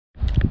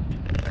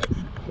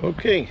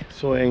Okay,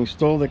 so I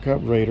installed the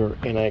carburetor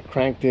and I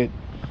cranked it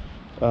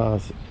a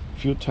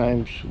few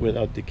times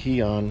without the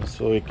key on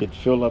so it could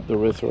fill up the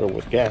reservoir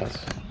with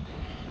gas.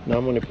 Now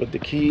I'm going to put the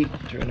key,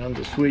 turn on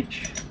the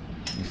switch,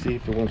 and see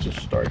if it wants to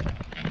start.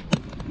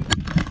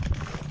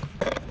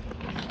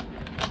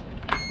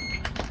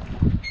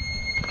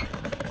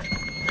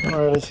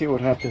 Alright, let's see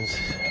what happens.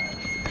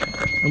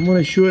 I'm going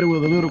to shoot it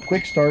with a little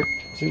quick start,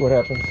 see what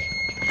happens.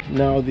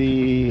 Now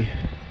the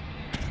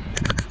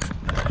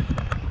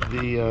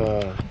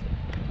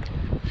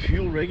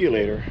fuel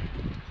regulator,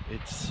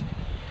 it's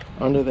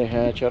under the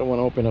hatch. I don't want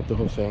to open up the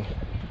whole thing,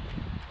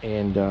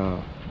 and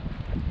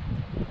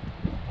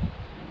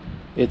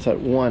it's at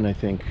 1, I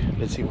think.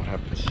 Let's see what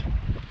happens.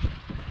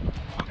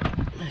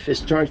 If it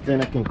starts,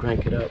 then I can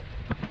crank it up.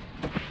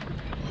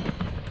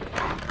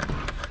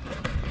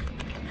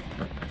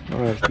 All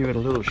right, let's give it a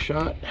little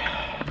shot.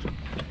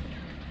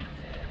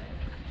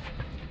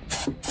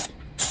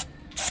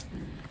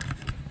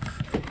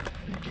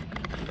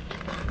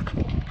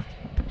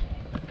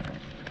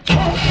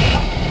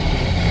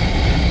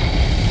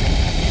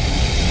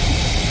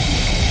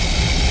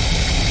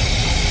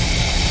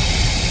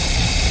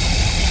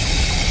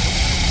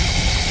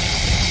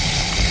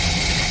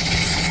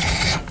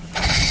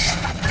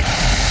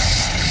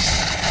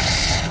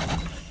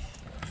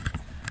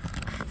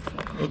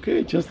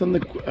 Okay, just on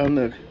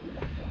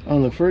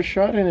the first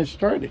shot, and it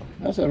started.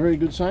 That's a very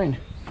good sign.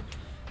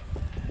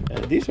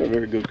 These are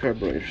very good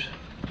carburetors.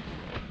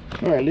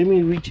 All right, let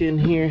me reach in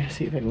here,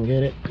 see if I can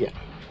get it. Yeah,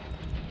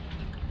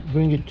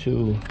 bring it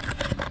to,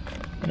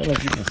 I don't know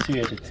if you can see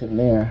it, it's in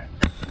there.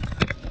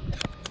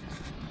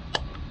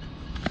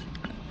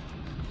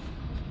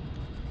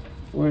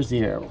 Where's the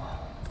arrow?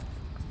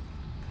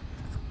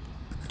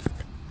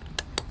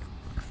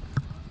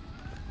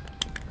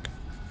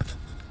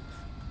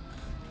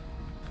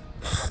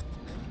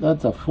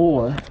 That's a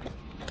 4.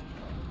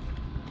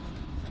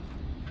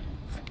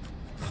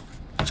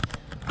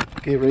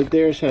 Okay, right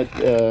there is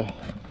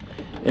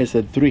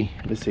at 3.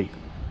 Let's see.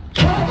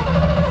 All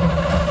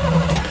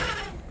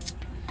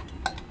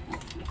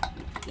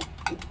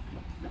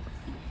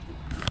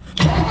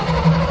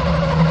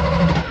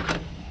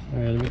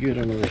right, let me give it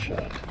another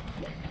shot.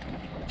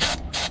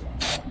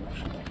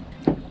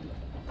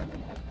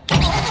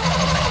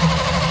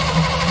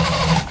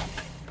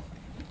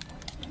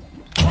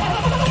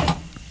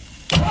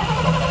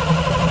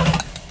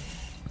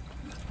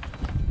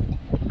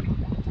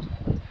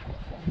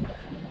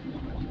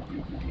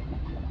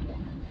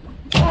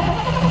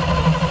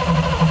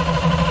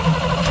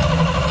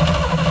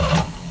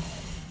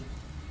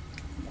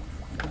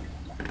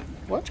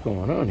 What's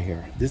going on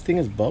here? This thing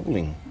is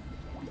bubbling.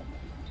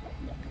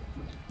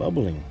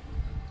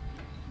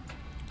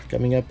 It's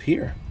coming up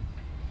here.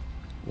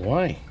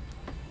 Why?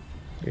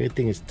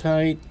 Everything is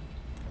tight.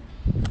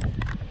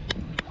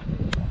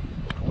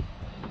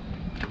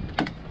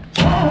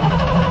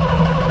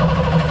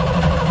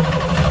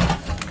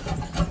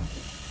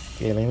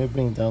 Okay, let me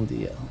bring down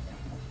the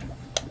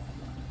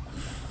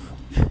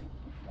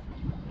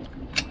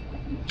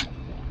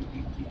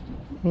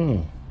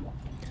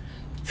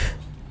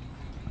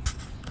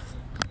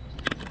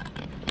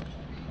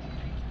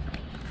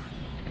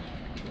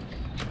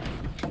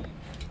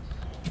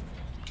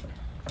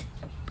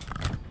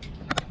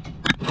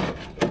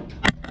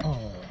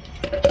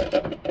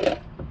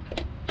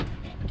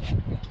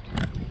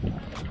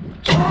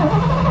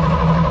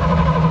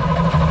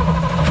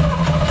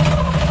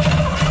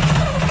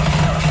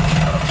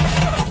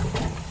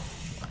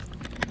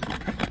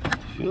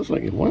feels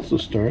like it wants to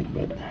start,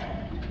 but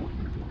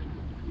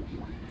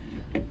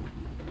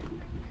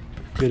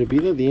could it be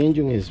that the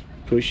engine is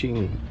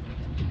pushing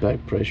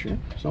back pressure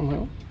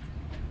somehow?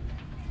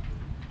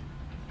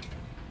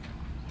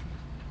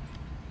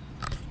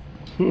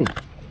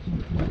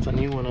 That's a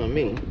new one on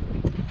me.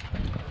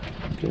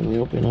 Okay, let me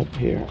open up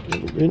here a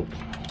little bit.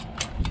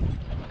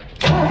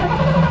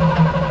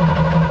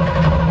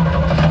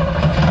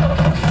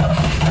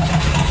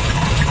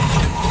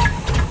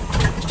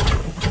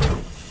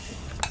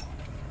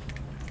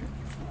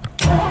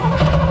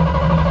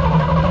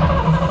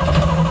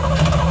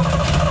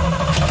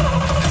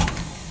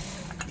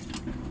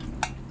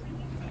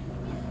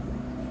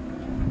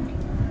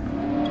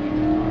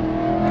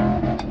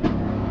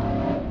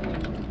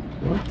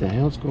 What the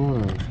hell's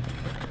going on?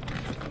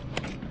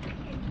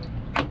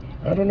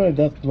 I don't know if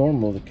that's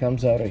normal. It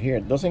comes out of here.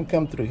 It doesn't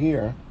come through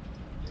here.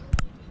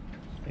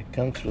 It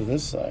comes through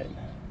this side.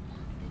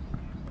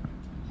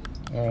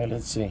 All right,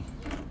 let's see.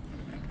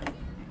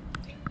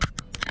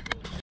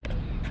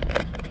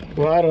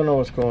 Well, I don't know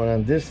what's going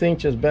on. This thing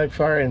just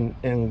backfired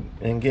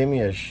and gave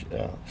me a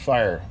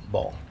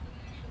fireball.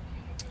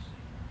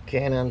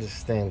 Can't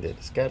understand it.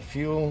 It's got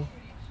fuel.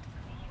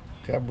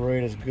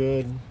 Carburetor is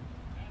good.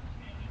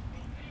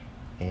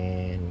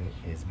 And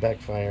it's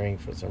backfiring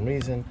for some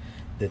reason.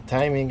 The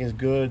timing is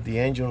good. The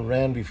engine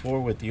ran before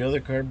with the other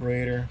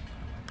carburetor.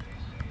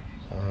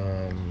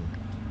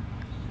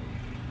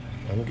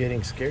 I'm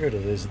getting scared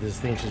of this. This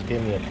thing just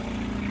gave me a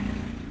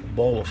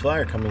ball of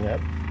fire coming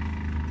up.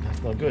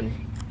 That's not good.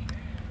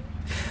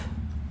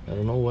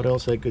 don't know what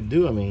else I could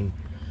do. I mean,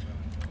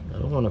 I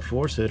don't want to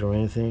force it or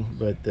anything,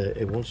 but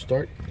it won't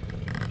start.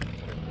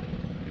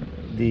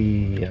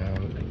 The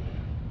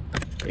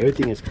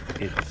everything is,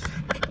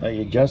 I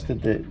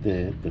adjusted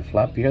the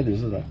flap here.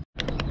 This is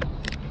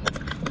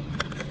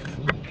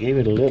gave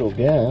it a little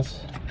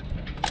gas.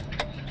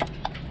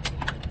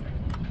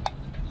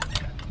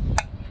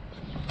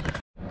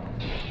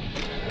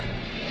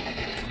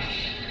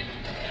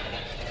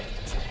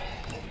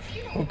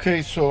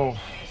 Okay, so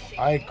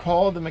I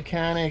called the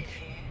mechanic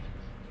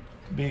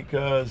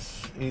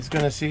because he's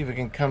gonna see if he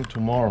can come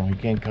tomorrow. He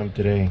can't come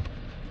today.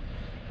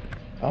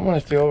 I'm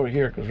gonna stay over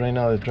here because right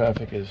now the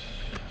traffic is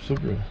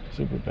super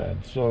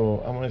bad.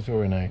 So I'm gonna stay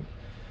overnight.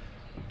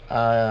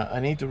 I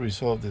need to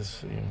resolve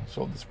this,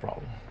 solve this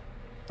problem.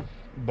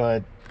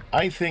 But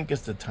I think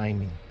it's the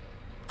timing.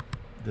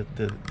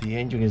 The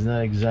engine is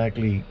not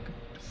exactly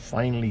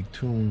finely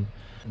tuned.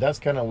 That's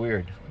kind of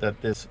weird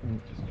that this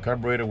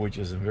carburetor, which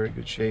is in very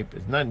good shape,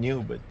 it's not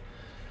new, but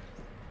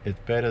it's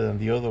better than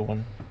the other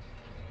one,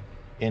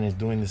 and it's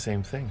doing the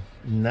same thing.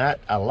 Not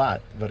a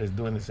lot, but it's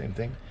doing the same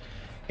thing,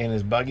 and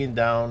it's bugging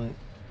down,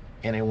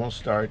 and it won't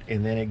start,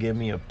 and then it gave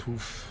me a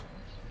poof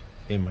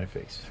in my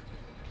face.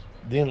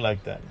 Didn't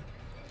like that.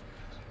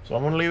 So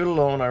I'm gonna leave it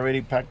alone. I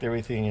already packed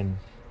everything and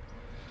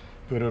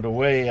put it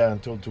away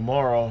until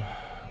tomorrow.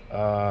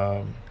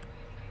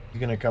 He's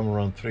gonna come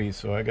around 3,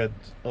 so I got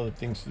other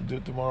things to do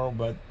tomorrow,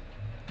 but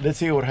let's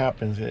see what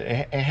happens.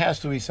 It has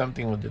to be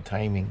something with the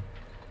timing.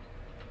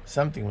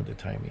 Something with the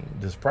timing.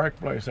 The spark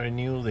plugs are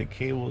new, the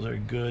cables are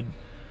good,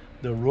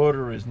 the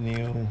rotor is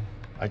new.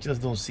 I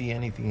just don't see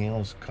anything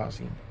else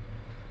causing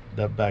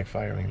that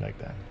backfiring like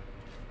that.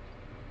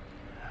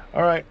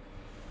 All right,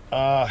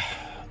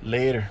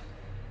 later.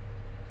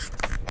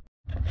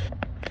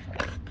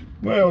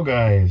 Well,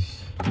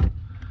 guys,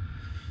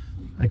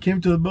 I came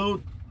to the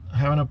boat.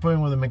 Have an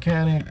appointment with a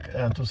mechanic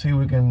to see if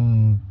we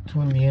can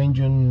tune the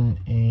engine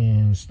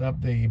and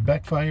stop the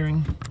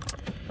backfiring.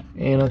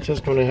 And I'm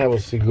just going to have a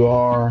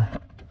cigar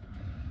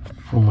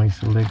for my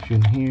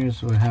selection here.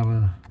 So I have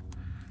a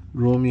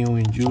Romeo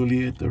and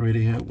Juliet. I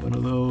already have one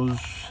of those.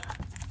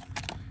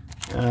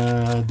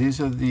 These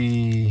are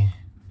the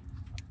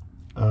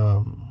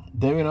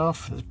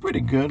Davidoff. It's pretty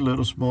good,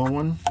 little small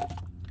one.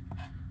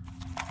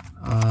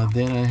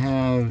 Then I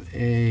have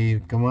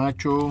a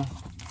Camacho.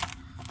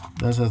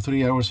 That's a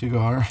 3-hour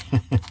cigar.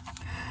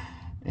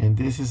 And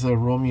this is a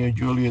Romeo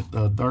Juliet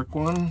dark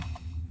one.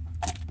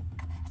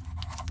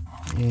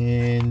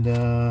 And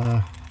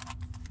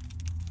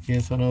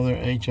here's another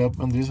H up,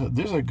 and these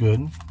are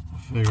good,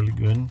 fairly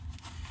good.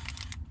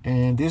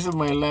 And this is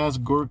my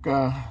last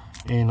Gurkha,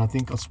 and I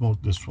think I'll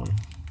smoke this one.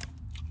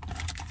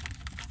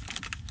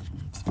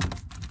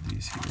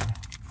 These here.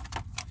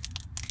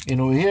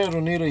 And over here I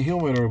don't need a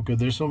humidor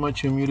because there's so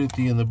much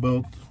humidity in the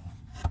boat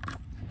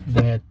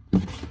that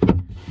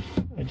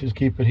I just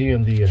keep it here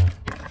in the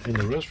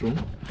restroom,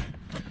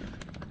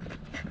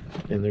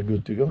 and they're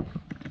good to go.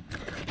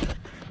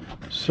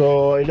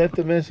 So I left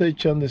a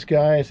message on this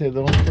guy. I said,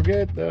 don't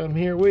forget that I'm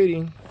here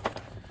waiting.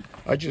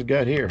 I just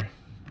got here,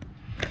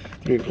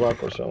 3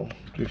 o'clock or so,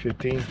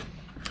 3:15.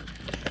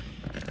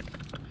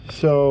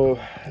 So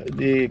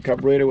the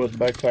carburetor was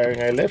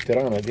backfiring. I left it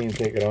on. I didn't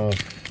take it off.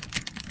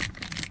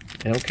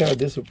 And I'm kind of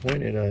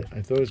disappointed. I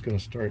thought it was going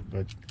to start,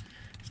 but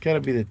it's got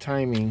to be the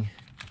timing.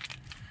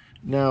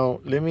 Now,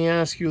 let me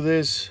ask you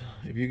this,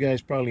 if you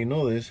guys probably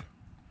know this.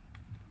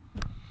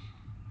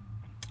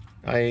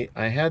 I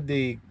had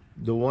the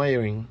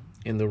wiring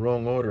in the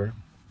wrong order,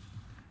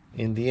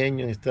 and the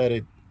engine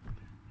started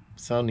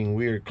sounding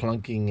weird,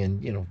 clunking,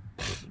 and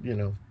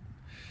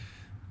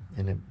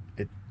and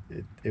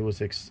it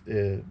was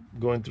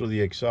going through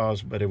the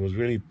exhaust, but it was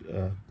really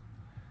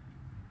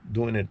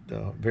doing it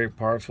very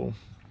powerful.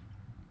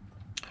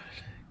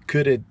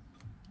 Could it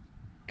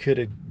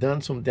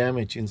done some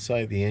damage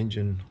inside the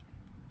engine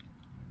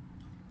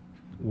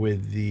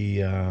with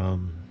the I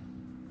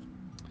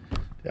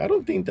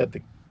don't think that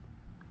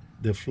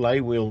the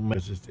flywheel,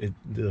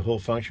 the whole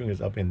function is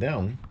up and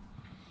down.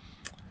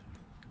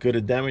 Could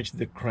it damage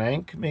the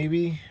crank,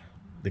 maybe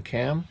the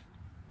cam?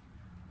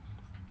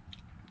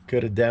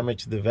 Could it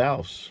damage the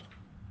valves?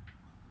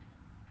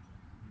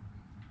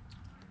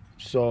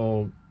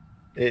 So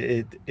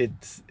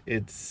it's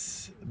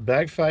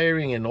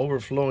backfiring and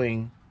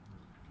overflowing.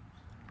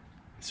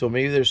 So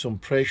maybe there's some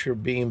pressure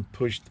being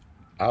pushed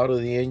out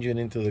of the engine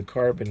into the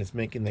carb, and it's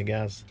making the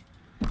gas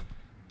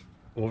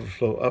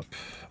overflow up.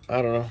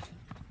 I don't know.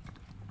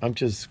 I'm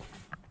just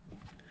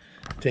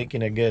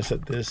taking a guess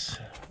at this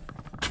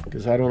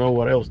because I don't know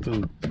what else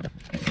to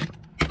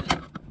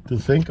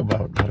think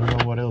about. I don't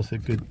know what else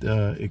it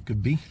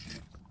could be.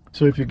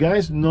 So if you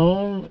guys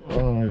know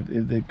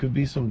if there could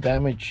be some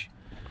damage,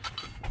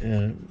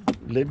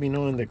 let me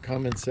know in the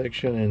comment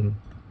section. And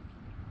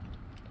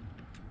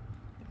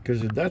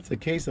because if that's the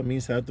case, that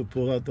means I have to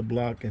pull out the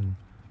block, and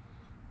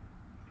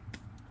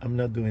I'm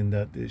not doing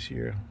that this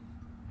year.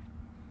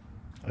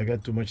 I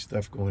got too much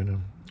stuff going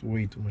on,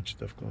 way too much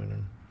stuff going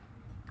on.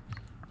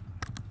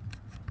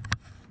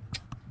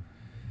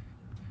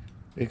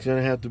 It's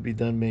gonna have to be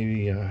done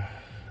maybe the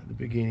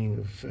beginning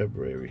of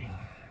February.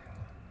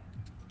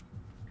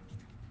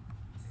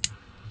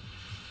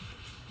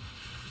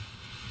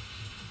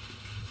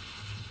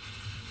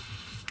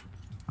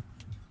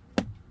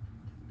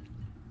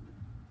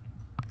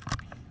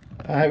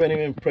 I haven't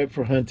even prepped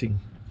for hunting.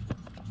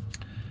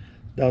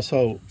 That's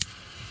how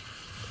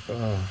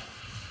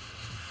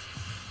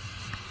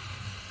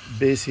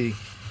busy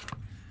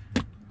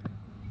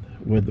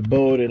with the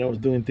boat, and I was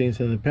doing things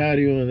in the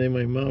patio, and then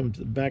my mom's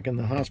back in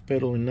the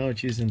hospital, and now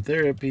she's in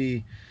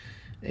therapy,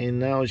 and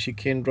now she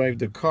can't drive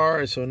the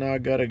car, so now I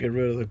gotta get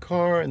rid of the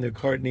car, and the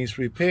car needs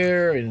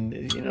repair,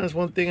 and you know, it's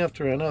one thing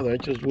after another. I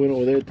just went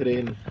over there today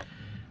and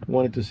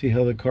wanted to see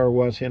how the car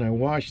was, and I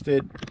washed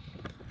it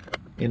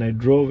and I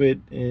drove it,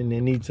 and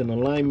it needs an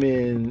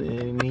alignment,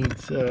 and it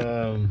needs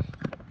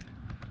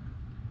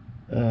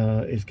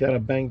it's got a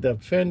banged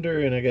up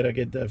fender, and I gotta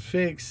get that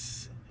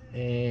fixed,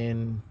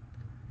 and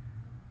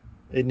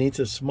it needs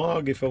a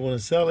smog if I want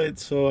to sell it.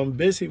 So I'm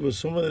busy with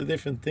some of the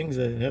different things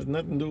that has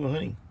nothing to do with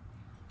hunting.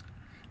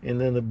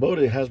 And then the boat,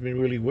 it has me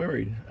really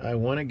worried. I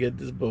want to get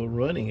this boat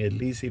running, at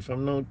least if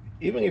I'm not,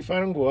 even if I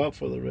don't go out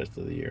for the rest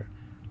of the year.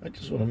 I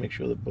just want to make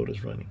sure the boat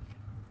is running.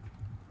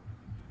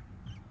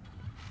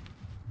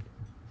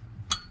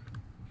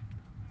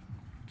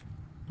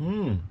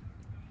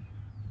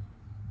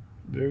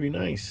 Very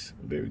nice,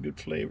 very good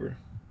flavor.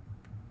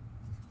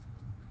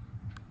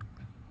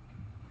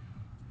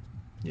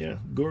 Yeah,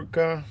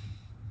 Gurkha.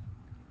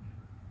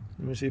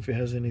 Let me see if it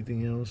has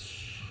anything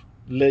else.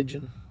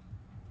 Legend.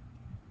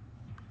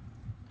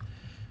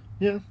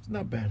 Yeah, it's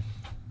not bad.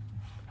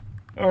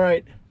 All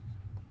right.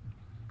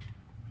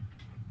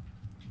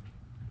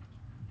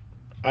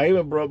 I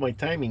even brought my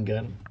timing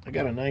gun. I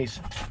got a nice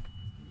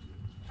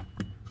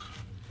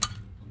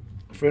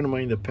friend of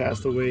mine that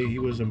passed away. He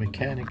was a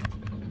mechanic.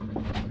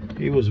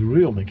 He was a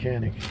real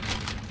mechanic.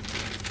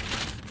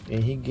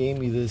 And he gave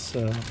me this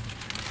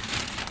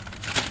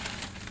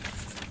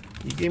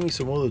he gave me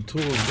some other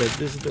tools, but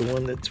this is the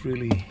one that's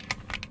really,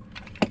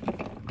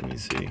 let me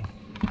see.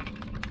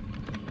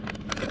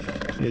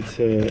 It's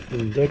a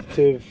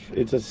inductive,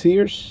 it's a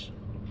Sears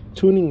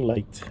tuning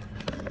light.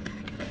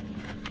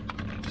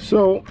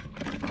 So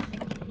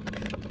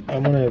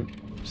I'm gonna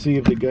see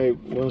if the guy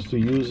wants to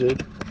use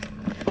it.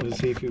 Let's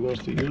see if he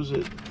wants to use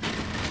it,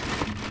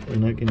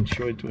 and I can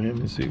show it to him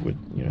and see what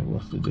he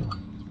wants to do.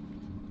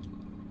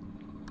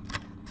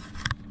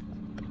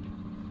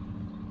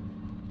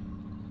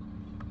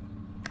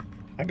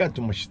 I got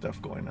too much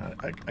stuff going on.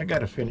 I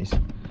gotta finish.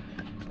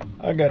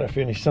 I gotta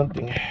finish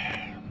something.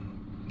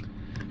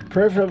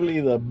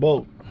 Preferably the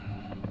boat.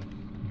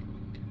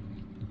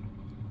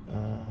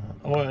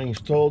 I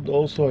installed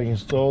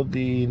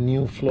the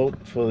new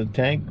float for the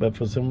tank, but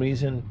for some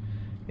reason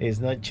it's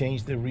not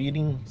changed the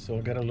reading, so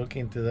I gotta look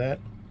into that.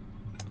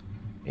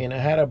 And I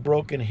had a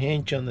broken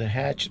hinge on the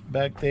hatch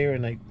back there,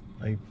 and I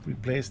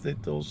replaced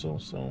it also,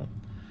 so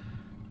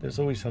there's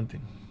always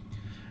something.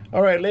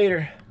 All right,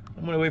 later.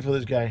 I'm gonna wait for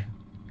this guy.